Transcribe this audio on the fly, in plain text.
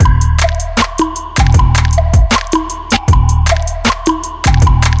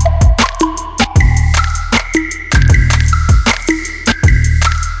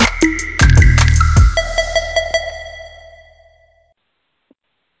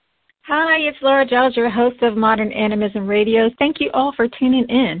Hi, it's Laura Giles, your host of Modern Animism Radio. Thank you all for tuning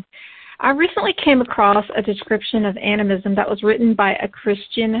in. I recently came across a description of animism that was written by a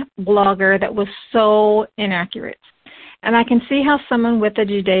Christian blogger that was so inaccurate. And I can see how someone with a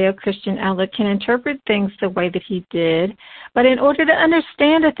Judeo-Christian outlook can interpret things the way that he did. But in order to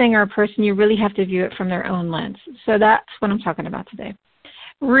understand a thing or a person, you really have to view it from their own lens. So that's what I'm talking about today.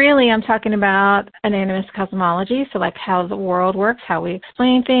 Really, I'm talking about an animist cosmology, so like how the world works, how we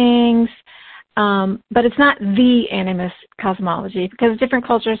explain things. But it's not the animist cosmology because different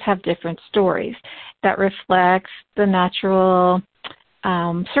cultures have different stories that reflects the natural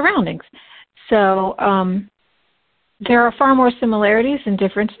surroundings. So there are far more similarities than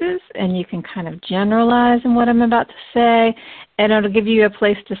differences, and you can kind of generalize in what I'm about to say, and it'll give you a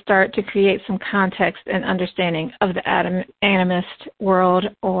place to start to create some context and understanding of the animist world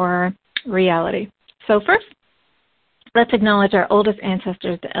or reality. So first, let's acknowledge our oldest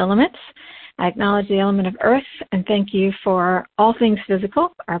ancestors, the elements. I acknowledge the element of earth and thank you for all things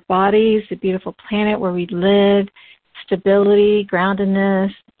physical, our bodies, the beautiful planet where we live, stability,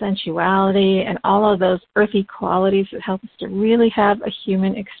 groundedness, sensuality, and all of those earthy qualities that help us to really have a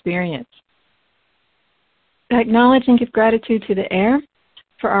human experience. I acknowledge and give gratitude to the air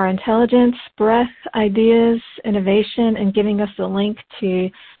for our intelligence, breath, ideas, innovation, and giving us the link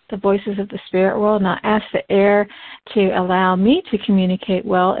to the voices of the spirit world. And I ask the air to allow me to communicate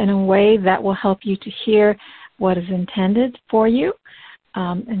well in a way that will help you to hear what is intended for you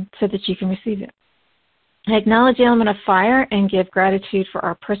and so that you can receive it. I acknowledge the element of fire and give gratitude for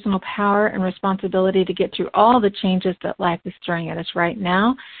our personal power and responsibility to get through all the changes that life is throwing at us right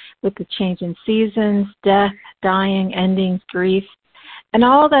now with the change in seasons, death, dying, endings, grief, and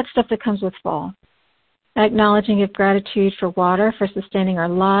all that stuff that comes with fall. I acknowledge and give gratitude for water, for sustaining our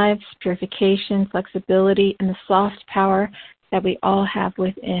lives, purification, flexibility, and the soft power that we all have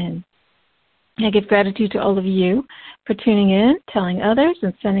within. I give gratitude to all of you for tuning in, telling others,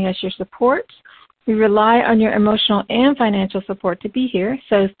 and sending us your support. We rely on your emotional and financial support to be here,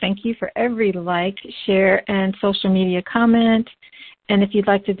 so thank you for every like, share, and social media comment. And if you'd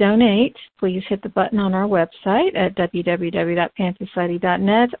like to donate, please hit the button on our website at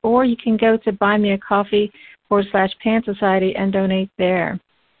www.pansociety.net, or you can go to buymeacoffee.com/pansociety and donate there.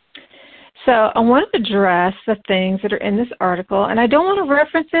 So I want to address the things that are in this article, and I don't want to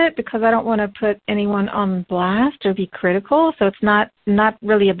reference it because I don't want to put anyone on blast or be critical, so it's not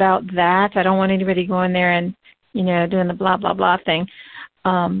really about that. I don't want anybody going there and, doing the blah, blah, blah thing.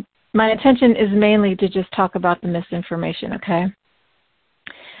 My intention is mainly to just talk about the misinformation, okay?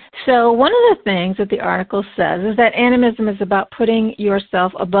 So one of the things that the article says is that animism is about putting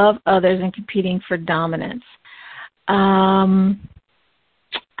yourself above others and competing for dominance.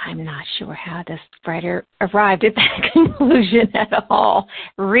 I'm not sure how this writer arrived at that conclusion at all,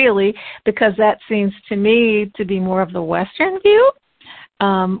 really, because that seems to me to be more of the Western view.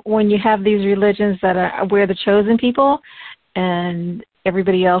 When you have these religions that are we're the chosen people and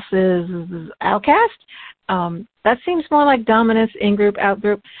everybody else is outcast, that seems more like dominance, in-group,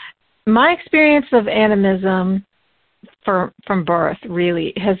 out-group. My experience of animism from birth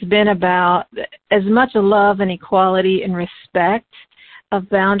really has been about as much love and equality and respect of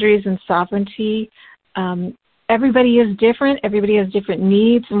boundaries and sovereignty. Everybody is different. Everybody has different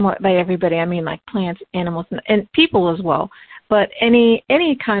needs, and by everybody I mean like plants, animals, and people as well. But any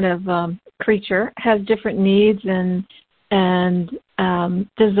kind of creature has different needs and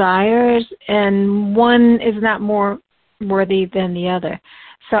desires, and one is not more worthy than the other.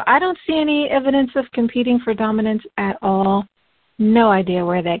 So I don't see any evidence of competing for dominance at all. No idea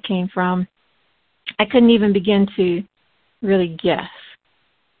where that came from. I couldn't even begin to really guess.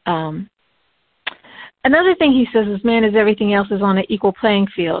 Another thing he says is man is everything else is on an equal playing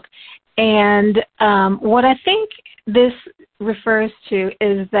field. And what I think this refers to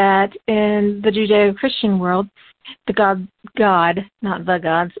is that in the Judeo-Christian world, God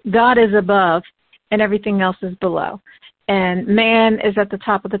is above and everything else is below. And man is at the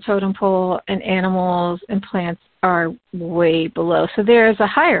top of the totem pole and animals and plants are way below. So there is a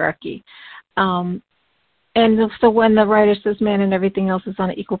hierarchy. And so when the writer says man and everything else is on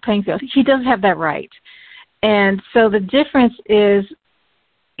an equal playing field, he does have that right. And so the difference is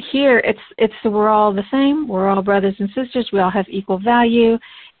here it's we're all the same. We're all brothers and sisters. We all have equal value.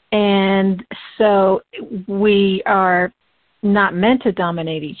 And so we are not meant to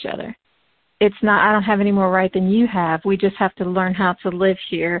dominate each other. It's not, I don't have any more right than you have. We just have to learn how to live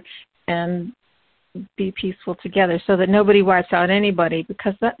here and be peaceful together so that nobody wipes out anybody,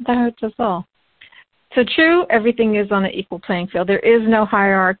 because that hurts us all. So true, everything is on an equal playing field. There is no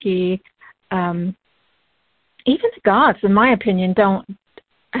hierarchy. Even the gods, in my opinion, don't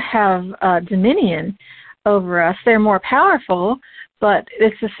have dominion over us. They're more powerful, but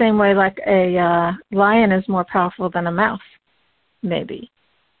it's the same way like a lion is more powerful than a mouse, maybe.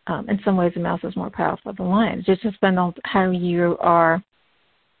 In some ways, a mouse is more powerful than a lion. It just depends on how you are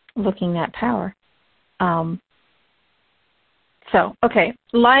looking at power. Okay,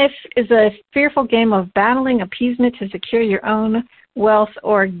 life is a fearful game of battling, appeasement to secure your own wealth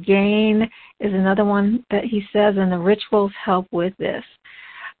or gain is another one that he says, and the rituals help with this.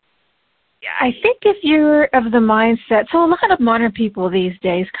 I think if you're of the mindset, so a lot of modern people these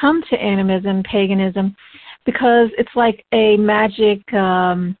days come to animism, paganism, because it's like a magic,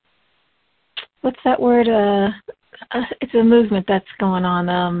 what's that word? It's a movement that's going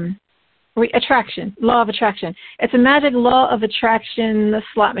on, attraction, law of attraction. It's a magic law of attraction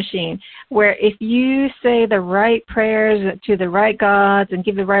slot machine where if you say the right prayers to the right gods and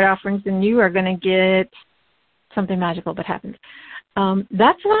give the right offerings, then you are going to get something magical that happens.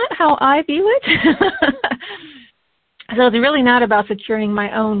 That's not how I view it. So it's really not about securing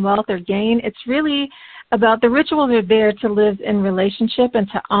my own wealth or gain. It's really about the rituals are there to live in relationship and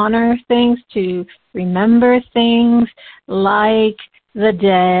to honor things, to remember things like the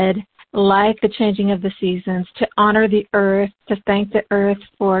dead, like the changing of the seasons, to honor the earth, to thank the earth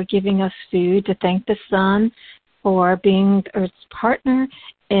for giving us food, to thank the sun for being the earth's partner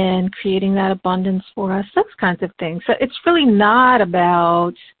and creating that abundance for us, those kinds of things. So it's really not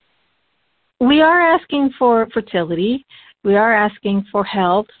about, we are asking for fertility, we are asking for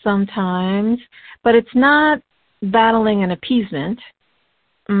health sometimes, but it's not battling and appeasement.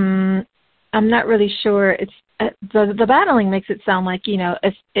 I'm not really sure. It's the battling makes it sound like,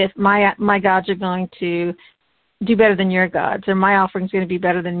 if my gods are going to do better than your gods, or my offering is going to be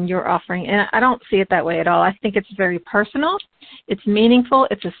better than your offering. And I don't see it that way at all. I think it's very personal. It's meaningful.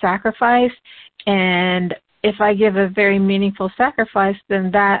 It's a sacrifice. And if I give a very meaningful sacrifice, then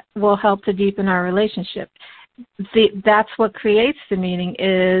that will help to deepen our relationship. That's what creates the meaning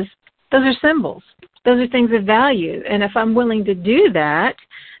is those are symbols. Those are things of value. And if I'm willing to do that,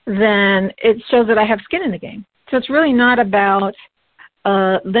 then it shows that I have skin in the game. So it's really not about,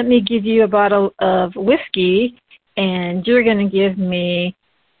 let me give you a bottle of whiskey and you're going to give me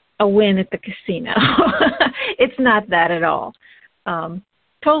a win at the casino. It's not that at all.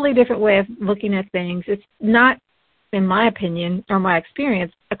 Totally different way of looking at things. It's not, in my opinion, or my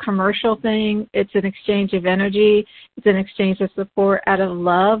experience, a commercial thing. It's an exchange of energy. It's an exchange of support out of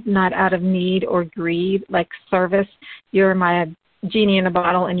love, not out of need or greed, like service. You're my genie in a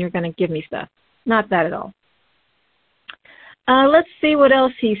bottle and you're going to give me stuff. Not that at all. Let's see what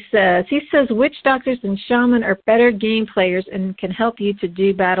else he says. He says witch doctors and shaman are better game players and can help you to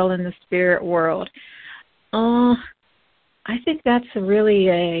do battle in the spirit world. I think that's really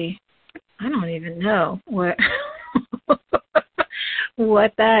I don't even know what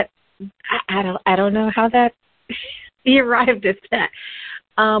what that, I don't know how that he arrived at that.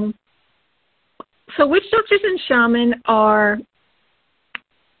 So witch doctors and shaman are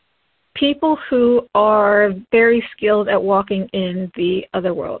people who are very skilled at walking in the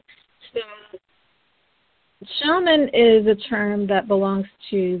other world. So shaman is a term that belongs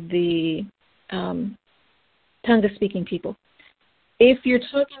to the Tonga-speaking people. If you're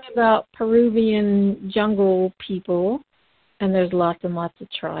talking about Peruvian jungle people, and there's lots and lots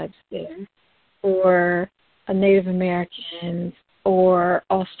of tribes there, or Native Americans, or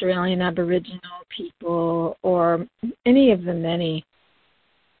Australian Aboriginal people, or any of the many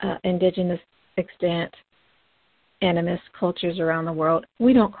indigenous extant animist cultures around the world,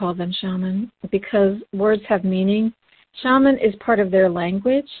 we don't call them shaman because words have meaning. Shaman is part of their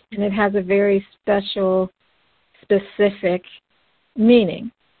language, and it has a very special, specific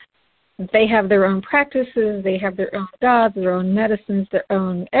meaning. They have their own practices, they have their own gods, their own medicines, their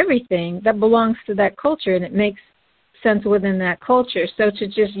own everything that belongs to that culture, and it makes sense within that culture. So to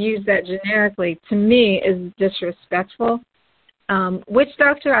just use that generically, to me, is disrespectful. Witch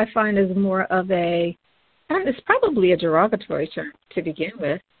doctor, I find, is more of it's probably a derogatory term to begin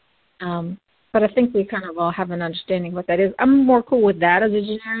with, but I think we kind of all have an understanding what that is. I'm more cool with that as a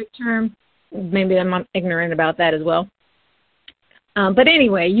generic term. Maybe I'm ignorant about that as well. But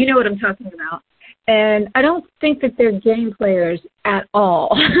anyway, you know what I'm talking about. And I don't think that they're game players at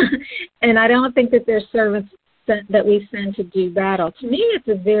all. And I don't think that they're servants that we send to do battle. To me, it's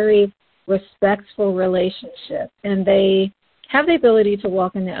a very respectful relationship. And they have the ability to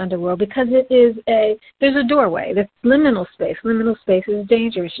walk in the underworld because there's a doorway. There's liminal space. Liminal space is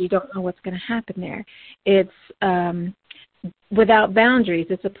dangerous. You don't know what's going to happen there. It's without boundaries.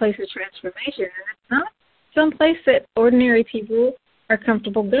 It's a place of transformation. And it's not some place that ordinary people are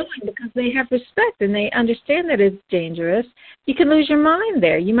comfortable going because they have respect and they understand that it's dangerous. You can lose your mind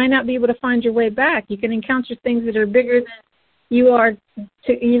there. You might not be able to find your way back. You can encounter things that are bigger than you are.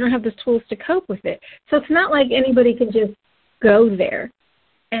 You don't have the tools to cope with it. So it's not like anybody can just go there.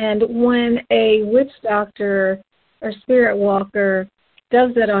 And when a witch doctor or spirit walker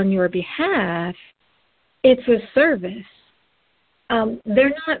does that on your behalf, it's a service.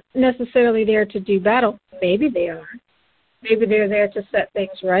 They're not necessarily there to do battle. Maybe they are. Maybe they're there to set things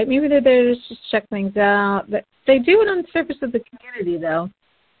right. Maybe they're there to just check things out. But they do it on the surface of the community, though.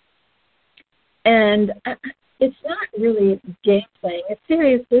 And it's not really game playing. It's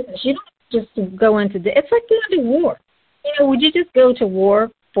serious business. You don't just go into it's like going to war. You know, would you just go to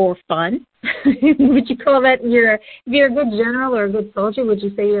war for fun? Would you call that if you're a good general or a good soldier, would you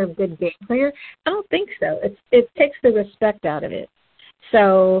say you're a good game player? I don't think so. It takes the respect out of it.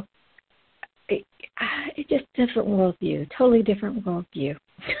 So it's just different worldview, totally different worldview.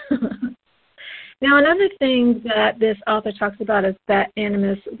 Now, another thing that this author talks about is that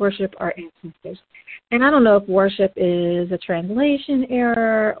animists worship our ancestors. And I don't know if worship is a translation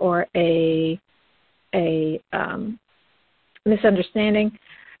error or a misunderstanding.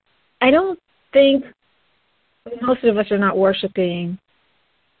 I don't think most of us are not worshiping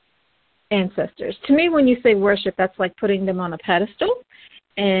ancestors. To me, when you say worship, that's like putting them on a pedestal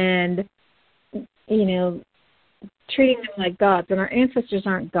and, you know, treating them like gods. And our ancestors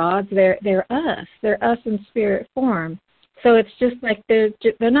aren't gods. They're us. They're us in spirit form. So it's just like they're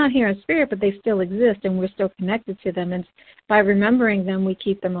not here in spirit, but they still exist, and we're still connected to them. And by remembering them, we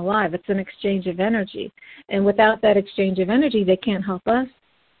keep them alive. It's an exchange of energy. And without that exchange of energy, they can't help us.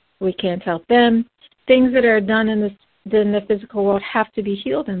 We can't help them. Things that are done in the physical world have to be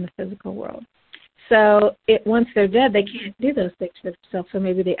healed in the physical world. So once they're dead, they can't do those things for themselves. So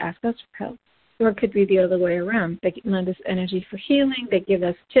maybe they ask us for help. Or it could be the other way around. They lend us energy for healing. They give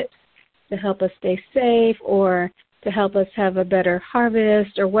us tips to help us stay safe or to help us have a better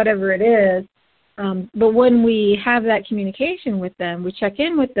harvest or whatever it is. But when we have that communication with them, we check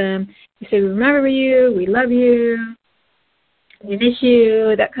in with them, we say, we remember you, we love you, we miss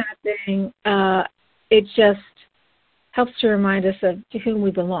you, that kind of thing. It just helps to remind us of to whom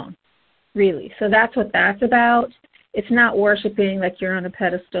we belong, really. So that's what that's about. It's not worshiping like you're on a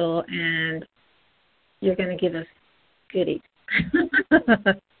pedestal and you're going to give us goodies.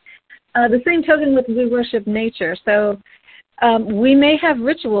 The same token with we worship nature. So we may have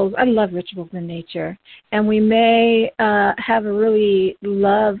rituals. I love rituals in nature. And we may have a really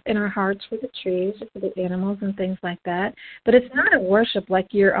love in our hearts for the trees, for the animals and things like that. But it's not a worship like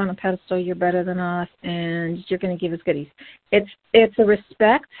you're on a pedestal, you're better than us, and you're going to give us goodies. It's a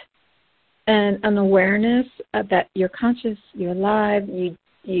respect and an awareness that you're conscious, you're alive,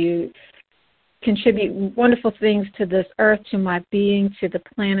 you contribute wonderful things to this earth, to my being, to the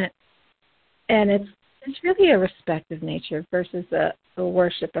planet. And it's really a respect of nature versus a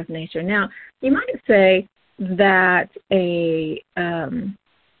worship of nature. Now, you might say that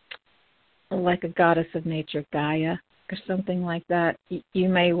like a goddess of nature, Gaia, or something like that, you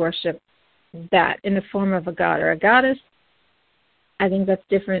may worship that in the form of a god or a goddess. I think that's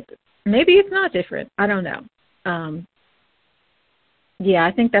different. Maybe it's not different. I don't know. Yeah,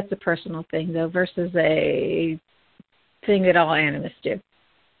 I think that's a personal thing, though, versus a thing that all animists do.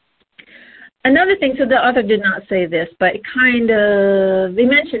 Another thing, so the author did not say this, but it they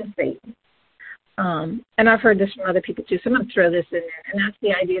mentioned Satan. And I've heard this from other people, too, so I'm going to throw this in there. And that's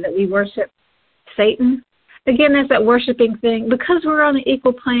the idea that we worship Satan. Again, there's that worshiping thing. Because we're on an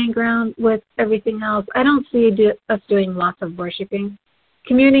equal playing ground with everything else, I don't see us doing lots of worshiping.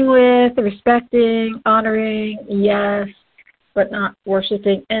 Communing with, respecting, honoring, yes, but not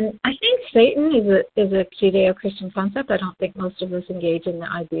worshiping. And I think Satan is a Judeo-Christian concept. I don't think most of us engage in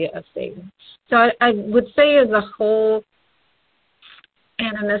the idea of Satan. So I would say as a whole,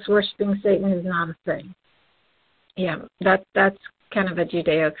 animist worshiping Satan is not a thing. Yeah, that's kind of a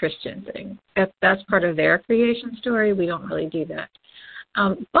Judeo-Christian thing. That's part of their creation story. We don't really do that.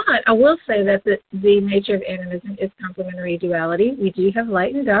 But I will say that the nature of animism is complementary duality. We do have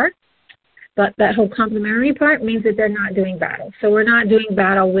light and dark. But that whole complementary part means that they're not doing battle. So we're not doing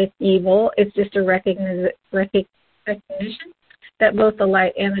battle with evil. It's just a recognition that both the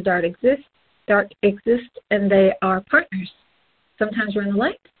light and the dark exist, and they are partners. Sometimes we're in the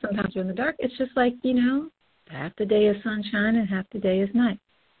light, sometimes we're in the dark. It's just like, half the day is sunshine and half the day is night.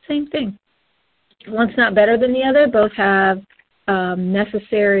 Same thing. One's not better than the other. Both have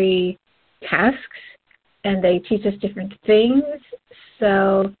necessary tasks, and they teach us different things.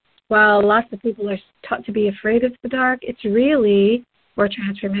 So while lots of people are taught to be afraid of the dark, it's really where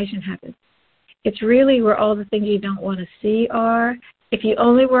transformation happens. It's really where all the things you don't want to see are, If you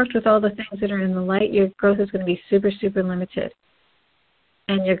only worked with all the things that are in the light, your growth is going to be super, super limited.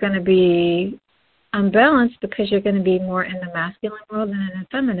 And you're going to be unbalanced because you're going to be more in the masculine world than in the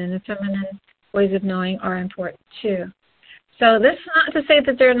feminine. And feminine ways of knowing are important too. So this is not to say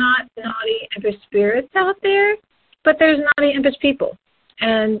that there are not naughty impish spirits out there, but there's naughty impish people.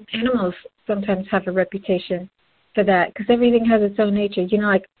 And animals sometimes have a reputation for that because everything has its own nature. You know,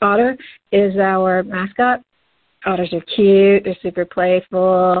 like Otter is our mascot. Otters are cute, they're super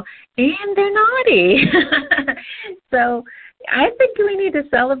playful, and they're naughty. So I think we need to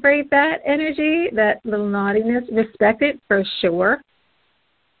celebrate that energy, that little naughtiness, respect it for sure.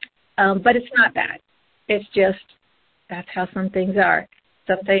 But it's not bad. It's just that's how some things are.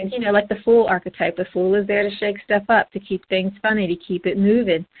 Some things, you know, like the fool archetype. The fool is there to shake stuff up, to keep things funny, to keep it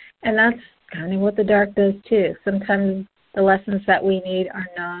moving. And that's kind of what the dark does too. Sometimes the lessons that we need are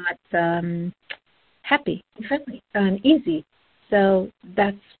not happy and friendly and easy. So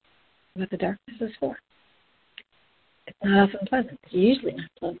that's what the darkness is for. It's not often pleasant. It's usually not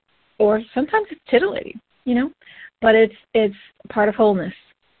pleasant. Or sometimes it's titillating, you know, but it's part of wholeness.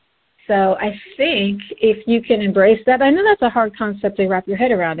 So I think if you can embrace that, I know that's a hard concept to wrap your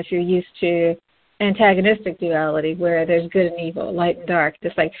head around if you're used to antagonistic duality where there's good and evil, light and dark.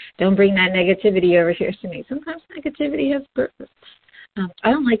 Just like, don't bring that negativity over here to me. Sometimes negativity has purpose.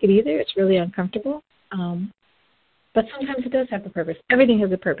 I don't like it either. It's really uncomfortable. But sometimes it does have a purpose. Everything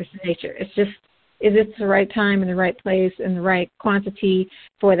has a purpose in nature. It's just, is it the right time and the right place and the right quantity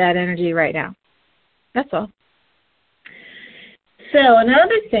for that energy right now? That's all. So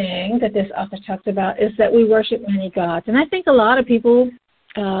another thing that this author talks about is that we worship many gods. And I think a lot of people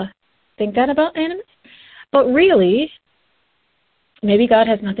think that about animals. But really, maybe God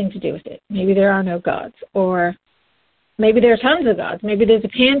has nothing to do with it. Maybe there are no gods. Or maybe there are tons of gods. Maybe there's a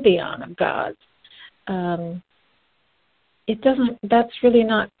pantheon of gods. That's really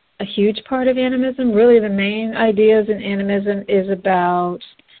not a huge part of animism. Really the main ideas in animism is about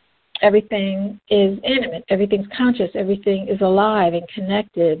everything is animate, everything's conscious, everything is alive and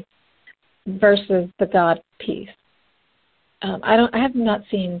connected versus the God piece. I have not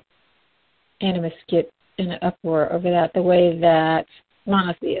seen animists get in an uproar over that the way that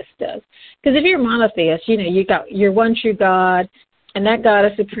monotheist does. Because if you're a monotheist, you know, you got your one true God, and that God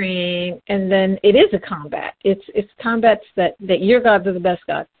is supreme, and then it is a combat. It's combats that your gods are the best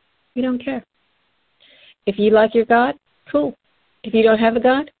gods. We don't care. If you like your God, cool. If you don't have a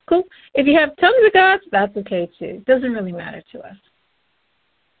God, cool. If you have tons of gods, that's okay too. It doesn't really matter to us.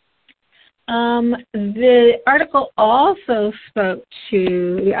 The article also spoke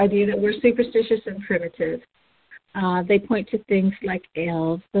to the idea that we're superstitious and primitive. They point to things like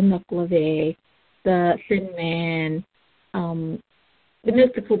elves, the Nuklave, the Thin Man, the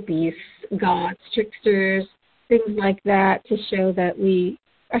mystical beasts, gods, tricksters, things like that to show that we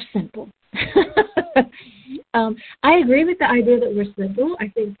are simple. I agree with the idea that we're simple. I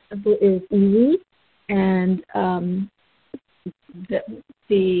think simple is easy, and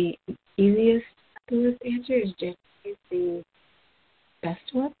the easiest answer is generally the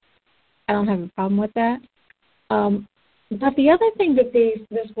best one. I don't have a problem with that. But the other thing that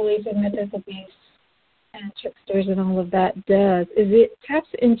this belief in mythical beasts and tricksters and all of that does is it taps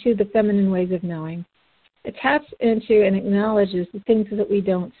into the feminine ways of knowing. It taps into and acknowledges the things that we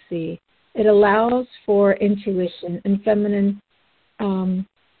don't see. It allows for intuition and feminine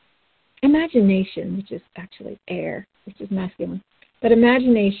imagination, which is actually air, which is masculine. But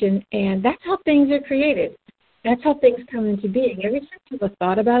imagination, and that's how things are created. That's how things come into being. Every time you have a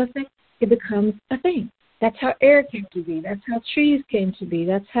thought about a thing, it becomes a thing. That's how air came to be. That's how trees came to be.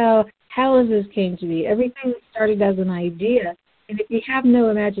 That's how houses came to be. Everything started as an idea. And if you have no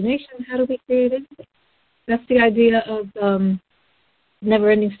imagination, how do we create anything? That's the idea of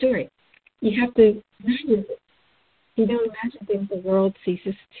never-ending story. You have to imagine it. If you don't imagine things, the world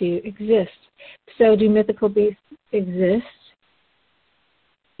ceases to exist. So do mythical beasts exist?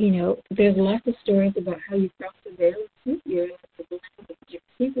 You know, there's lots of stories about how you cross the veil. You're with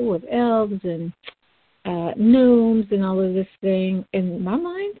people, with elves and gnomes and all of this thing. In my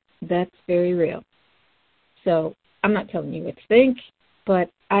mind, that's very real. So I'm not telling you what to think,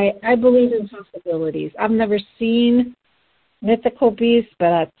 but I believe in possibilities. I've never seen mythical beasts,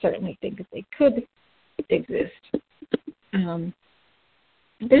 but I certainly think that they could exist.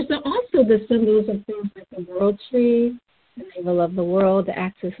 There's also the symbols of things like the world tree, the navel of the world, the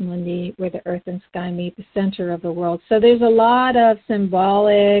axis mundi, where the earth and sky meet, the center of the world. So there's a lot of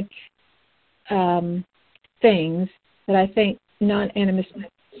symbolic things that I think non-animists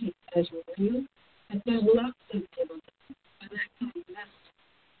might see as real. And there's lots of different, and that can exist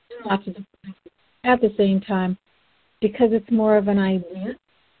in lots of different things. At the same time, because it's more of an idea.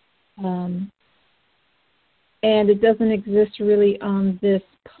 And it doesn't exist really on this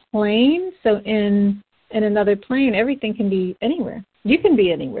plane. So in another plane, everything can be anywhere. You can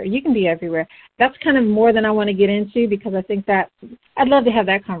be anywhere. You can be everywhere. That's kind of more than I want to get into, because I think that I'd love to have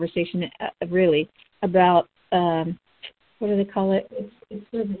that conversation really about, what do they call it? It's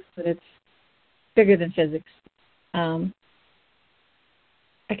physics, but it's bigger than physics. I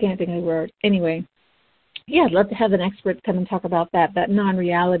can't think of the word. Anyway, yeah, I'd love to have an expert come and talk about that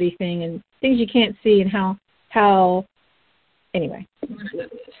non-reality thing and things you can't see and how anyway.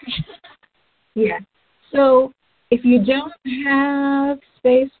 Yeah. So if you don't have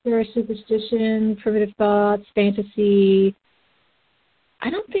space for superstition, primitive thoughts, fantasy, I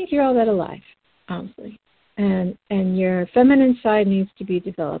don't think you're all that alive, honestly. And your feminine side needs to be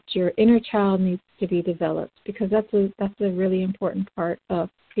developed. Your inner child needs to be developed, because that's a really important part of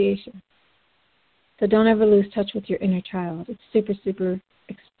creation. So don't ever lose touch with your inner child. It's super, super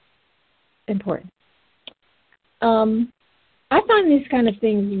important. I find these kind of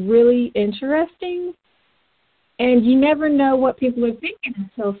things really interesting, and you never know what people are thinking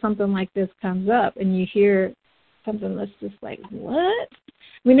until something like this comes up and you hear something that's just like, what?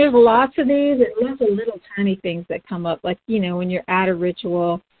 I mean, there's lots of these. There's lots of little tiny things that come up, like, when you're at a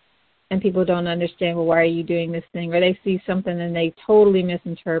ritual and people don't understand, well, why are you doing this thing? Or they see something and they totally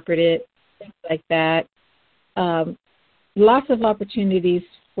misinterpret it, things like that. Lots of opportunities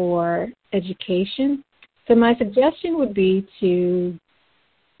for education. So my suggestion would be to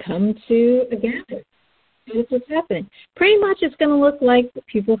come to a gathering. Notice what's happening. Pretty much it's going to look like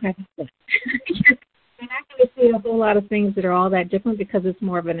people have fun. You're not going to see a whole lot of things that are all that different, because it's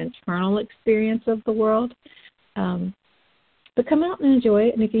more of an internal experience of the world. But come out and enjoy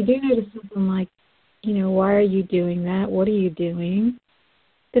it. And if you do notice something like, why are you doing that? What are you doing?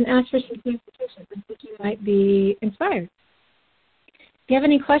 Then ask for some clarification. I think you might be inspired. If you have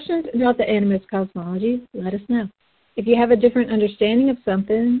any questions about the animist cosmology, let us know. If you have a different understanding of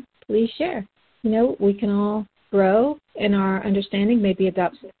something, please share. We can all grow in our understanding, maybe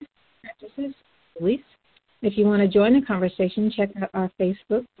adopt some practices, beliefs. If you want to join the conversation, check out our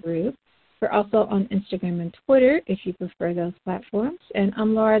Facebook group. We're also on Instagram and Twitter, if you prefer those platforms. And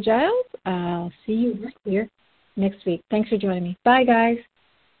I'm Laura Giles. I'll see you right here next week. Thanks for joining me. Bye, guys.